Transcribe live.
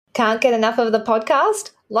Can't get enough of the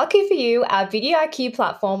podcast? Lucky for you, our Video IQ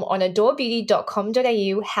platform on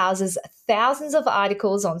adorebeauty.com.au houses thousands of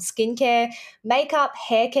articles on skincare, makeup,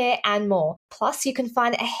 hair care, and more. Plus, you can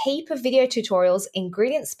find a heap of video tutorials,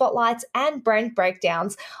 ingredient spotlights, and brand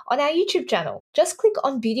breakdowns on our YouTube channel. Just click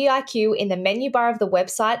on Beauty IQ in the menu bar of the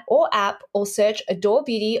website or app, or search Adore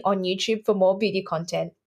Beauty on YouTube for more beauty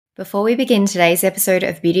content. Before we begin today's episode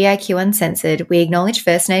of Beauty IQ Uncensored, we acknowledge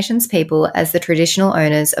First Nations people as the traditional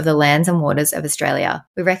owners of the lands and waters of Australia.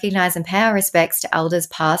 We recognise and pay our respects to elders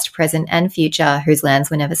past, present and future whose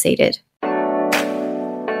lands were never ceded.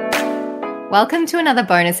 Welcome to another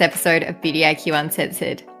bonus episode of Beauty IQ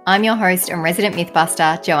Uncensored. I'm your host and resident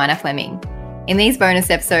mythbuster, Joanna Fleming. In these bonus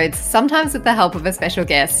episodes, sometimes with the help of a special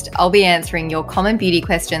guest, I'll be answering your common beauty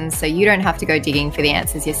questions so you don't have to go digging for the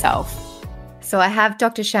answers yourself. So I have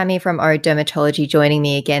Dr. Shami from O Dermatology joining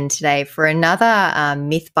me again today for another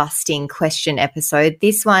myth-busting question episode.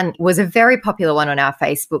 This one was a very popular one on our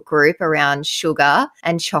Facebook group around sugar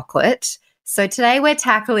and chocolate. So today we're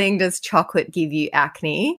tackling, does chocolate give you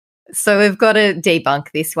acne? So we've got to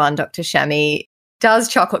debunk this one, Dr. Shami. Does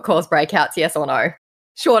chocolate cause breakouts, yes or no?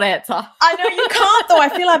 Short answer. I know you can't though. I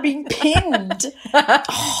feel like being pinned.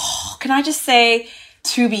 Can I just say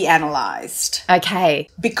to be analysed? Okay.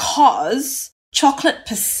 Because chocolate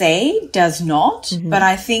per se does not, but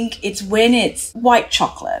I think it's when it's white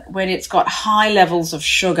chocolate, when it's got high levels of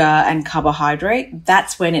sugar and carbohydrate,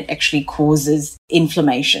 that's when it actually causes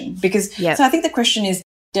inflammation. Because, so I think the question is,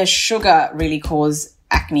 does sugar really cause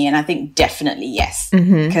acne? And I think definitely yes,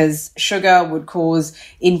 because sugar would cause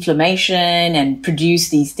inflammation and produce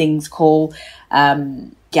these things called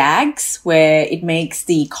gags, where it makes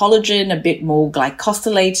the collagen a bit more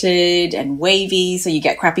glycosylated and wavy, so you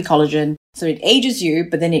get crappy collagen. So it ages you,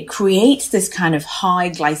 but then it creates this kind of high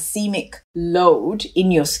glycemic load in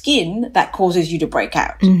your skin that causes you to break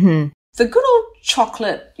out. The good old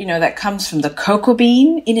chocolate, that comes from the cocoa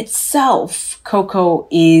bean in itself, cocoa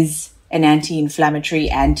is an anti-inflammatory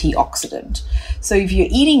antioxidant. So if you're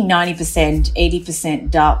eating 90%, 80%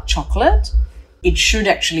 dark chocolate, it should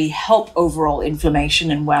actually help overall inflammation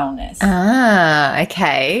and wellness. Ah,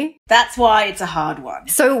 okay. That's why it's a hard one.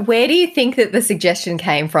 So where do you think that the suggestion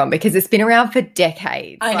came from? Because it's been around for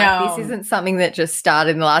decades. I know. This isn't something that just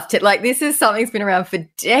started in the last this is something that's been around for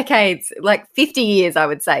decades, like 50 years, I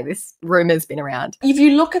would say. This rumor's been around. If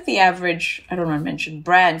you look at the average, I don't want to mention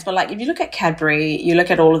brands, but if you look at Cadbury, you look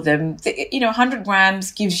at all of them, 100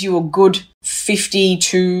 grams gives you a good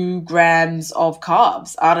 52 grams of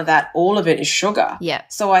carbs. Out of that, all of it is sugar. Yeah.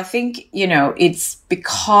 So I think, it's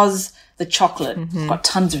because the chocolate has got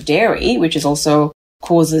tons of dairy, which is also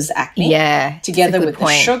causes acne. Yeah. Together with the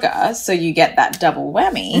sugar. So you get that double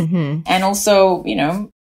whammy. And also,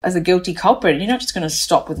 as a guilty culprit, you're not just going to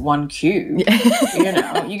stop with one cube.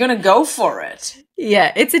 You're going to go for it.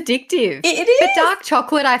 Yeah, it's addictive. It is. But dark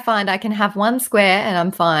chocolate, I find I can have one square and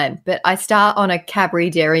I'm fine. But I start on a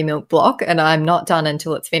Cadbury dairy milk block and I'm not done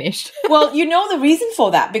until it's finished. Well, the reason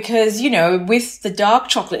for that, because, with the dark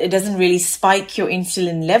chocolate, it doesn't really spike your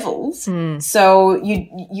insulin levels. So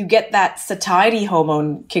you get that satiety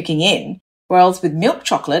hormone kicking in. Whereas with milk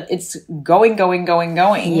chocolate, it's going.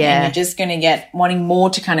 Yeah. And you're just going to get wanting more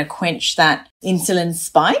to kind of quench that insulin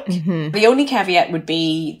spike. The only caveat would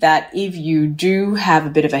be that if you do have a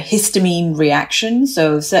bit of a histamine reaction,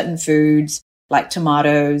 so certain foods like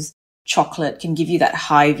tomatoes, chocolate can give you that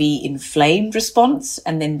highly inflamed response,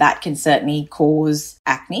 and then that can certainly cause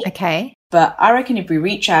acne. Okay. But I reckon if we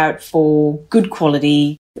reach out for good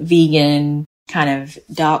quality, vegan, kind of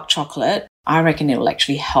dark chocolate, I reckon it'll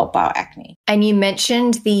actually help our acne. And you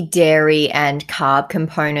mentioned the dairy and carb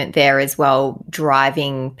component there as well,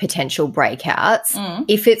 driving potential breakouts.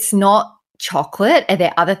 If it's not chocolate, are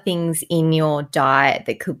there other things in your diet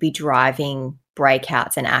that could be driving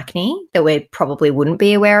breakouts and acne that we probably wouldn't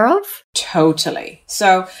be aware of? Totally.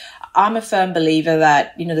 So I'm a firm believer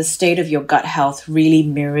that, the state of your gut health really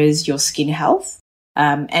mirrors your skin health.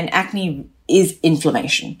 And acne is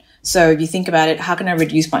inflammation. So if you think about it, how can I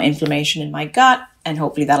reduce my inflammation in my gut? And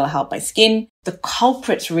hopefully that'll help my skin. The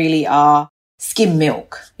culprits really are skim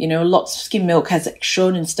milk. Lots of skim milk has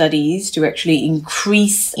shown in studies to actually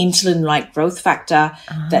increase insulin-like growth factor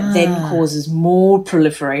that then causes more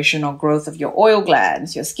proliferation or growth of your oil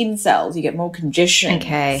glands, your skin cells. You get more congestion.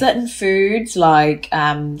 Okay. Certain foods like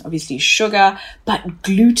obviously sugar, but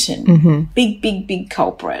gluten, big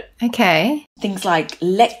culprit. Okay. Things like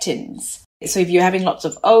lectins. So if you're having lots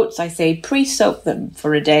of oats, I say pre-soak them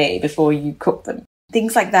for a day before you cook them.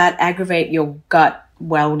 Things like that aggravate your gut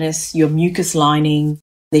wellness, your mucus lining.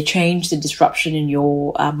 They change the disruption in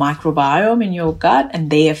your microbiome in your gut, and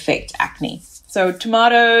they affect acne. So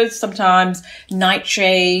tomatoes, sometimes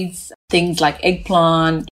nightshades, things like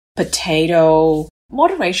eggplant, potato.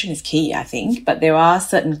 Moderation is key, I think, but there are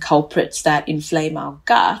certain culprits that inflame our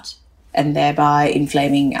gut and thereby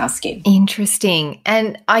inflaming our skin. Interesting.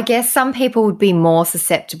 And I guess some people would be more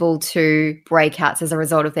susceptible to breakouts as a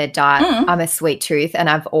result of their diet. I'm a sweet tooth and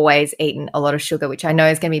I've always eaten a lot of sugar, which I know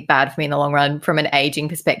is going to be bad for me in the long run from an aging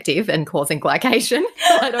perspective and causing glycation.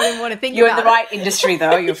 I don't even want to think You're about in the right industry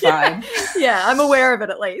though, you're fine. Yeah, I'm aware of it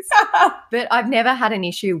at least. But I've never had an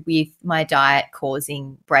issue with my diet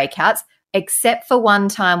causing breakouts, except for one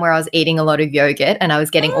time where I was eating a lot of yogurt and I was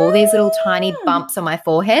getting all these little tiny bumps on my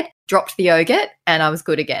forehead, dropped the yogurt and I was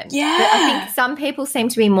good again. Yeah. But I think some people seem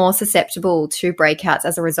to be more susceptible to breakouts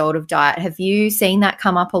as a result of diet. Have you seen that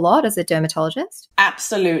come up a lot as a dermatologist?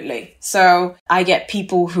 Absolutely. So I get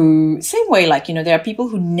people who, same way, like, there are people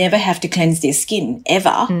who never have to cleanse their skin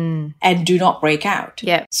ever and do not break out.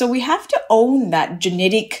 Yeah. So we have to own that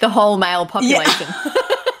genetic. The whole male population. Yeah.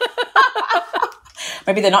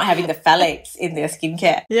 Maybe they're not having the phthalates in their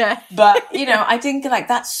skincare. Yeah. But, I think like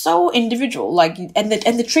that's so individual. Like, and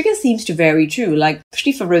the trigger seems to vary too. Like,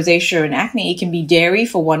 especially for rosacea and acne, it can be dairy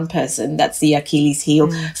for one person. That's the Achilles heel.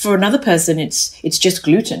 For another person, it's just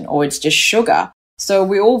gluten or it's just sugar. So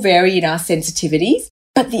we all vary in our sensitivities.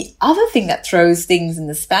 But the other thing that throws things in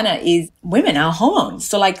the spanner is women, our hormones.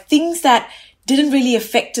 So like things that didn't really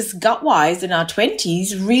affect us gut-wise in our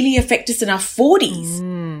 20s really affect us in our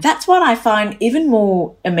 40s. That's what I find even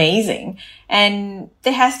more amazing. And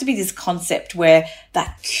there has to be this concept where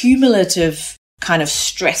that cumulative kind of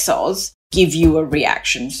stressors give you a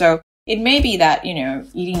reaction. So it may be that,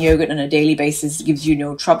 eating yogurt on a daily basis gives you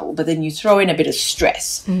no trouble, but then you throw in a bit of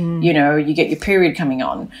stress. You get your period coming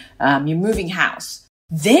on, you're moving house.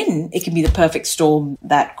 Then it can be the perfect storm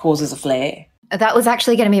that causes a flare. That was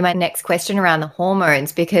actually going to be my next question around the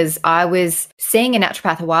hormones, because I was seeing a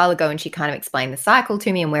naturopath a while ago and she kind of explained the cycle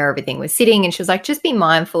to me and where everything was sitting. And she was like, just be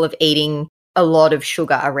mindful of eating a lot of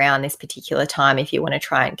sugar around this particular time if you want to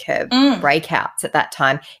try and curb breakouts at that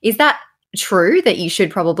time. Is that true that you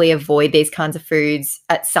should probably avoid these kinds of foods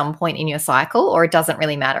at some point in your cycle, or it doesn't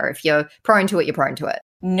really matter? If you're prone to it, you're prone to it?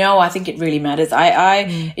 No, I think it really matters.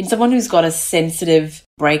 In someone who's got a sensitive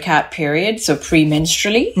breakout period, so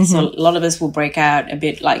premenstrually, so a lot of us will break out a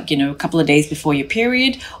bit like, a couple of days before your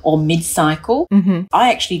period or mid-cycle.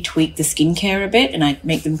 I actually tweak the skincare a bit and I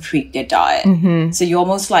make them tweak their diet. So you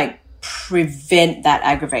almost like prevent that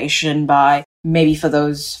aggravation by maybe for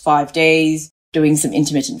those 5 days, doing some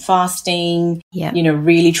intermittent fasting,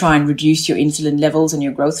 really try and reduce your insulin levels and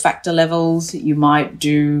your growth factor levels. You might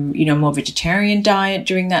do, more vegetarian diet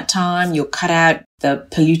during that time. You'll cut out the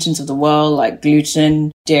pollutants of the world like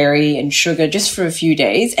gluten, dairy, and sugar just for a few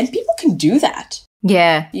days. And people can do that.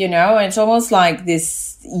 Yeah. It's almost like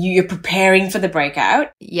this, you're preparing for the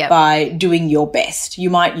breakout by doing your best. You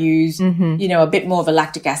might use, a bit more of a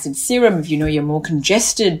lactic acid serum if you're more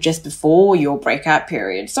congested just before your breakout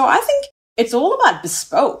period. So I think it's all about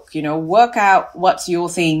bespoke, work out what's your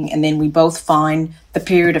thing. And then we both find the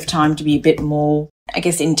period of time to be a bit more, I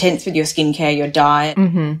guess, intense with your skincare, your diet,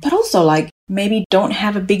 but also like maybe don't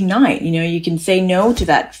have a big night. You can say no to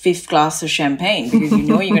that 5th glass of champagne because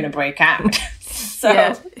you're going to break out.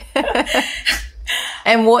 So.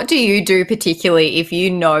 And what do you do particularly if you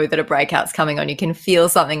know that a breakout's coming on? You can feel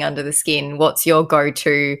something under the skin. What's your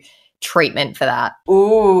go-to treatment for that?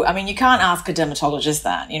 Oh, I mean, you can't ask a dermatologist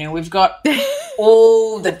that. We've got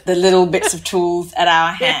all the little bits of tools at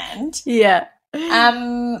our hand. Yeah.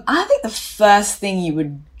 I think the first thing you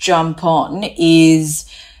would jump on is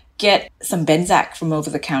get some Benzac from over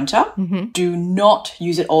the counter. Do not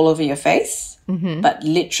use it all over your face, but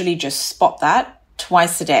literally just spot that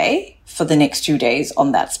twice a day for the next 2 days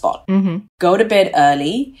on that spot. Go to bed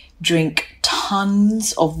early, drink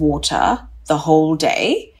tons of water the whole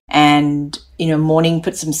day. And, morning,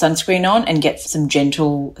 put some sunscreen on and get some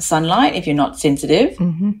gentle sunlight if you're not sensitive.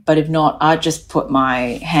 But if not, I just put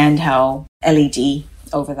my handheld LED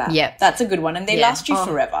over that. Yeah. That's a good one. And they last you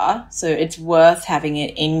forever. So it's worth having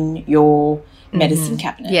it in your medicine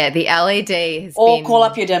cabinet. Yeah, the LED has Or call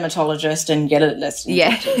up your dermatologist and get it listed.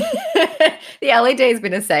 Yeah. The LED has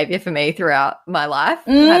been a savior for me throughout my life,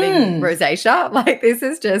 having rosacea. Like, this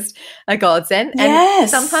is just a godsend. And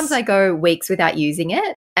sometimes I go weeks without using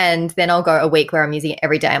it. And then I'll go a week where I'm using it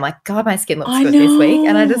every day. I'm like, God, my skin looks good this week.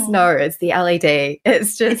 And I just know it's the LED.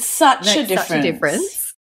 It's such a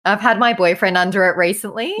difference. I've had my boyfriend under it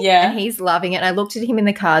recently. Yeah. And he's loving it. And I looked at him in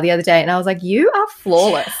the car the other day and I was like, you are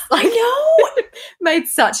flawless. Like, I know. made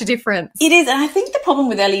such a difference. It is. And I think the problem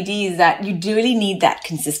with LED is that you do really need that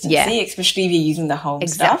consistency, especially if you're using the home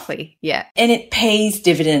stuff. Exactly. Yeah. And it pays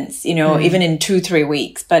dividends, even in 2-3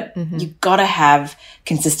 weeks, but you've got to have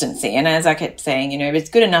consistency. And as I kept saying, if it's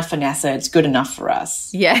good enough for NASA, it's good enough for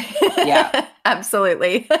us. Yeah. Yeah.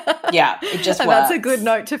 Absolutely. Yeah. It just and works. That's a good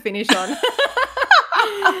note to finish on.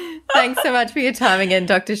 Thanks so much for your time again,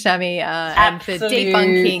 Dr. Shami, and for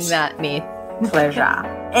debunking that myth. Pleasure.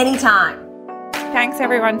 Anytime. Thanks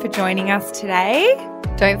everyone for joining us today.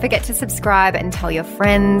 Don't forget to subscribe and tell your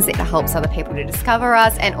friends. It helps other people to discover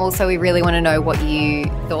us. And also we really want to know what you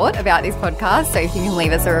thought about this podcast. So if you can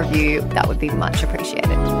leave us a review, that would be much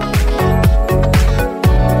appreciated.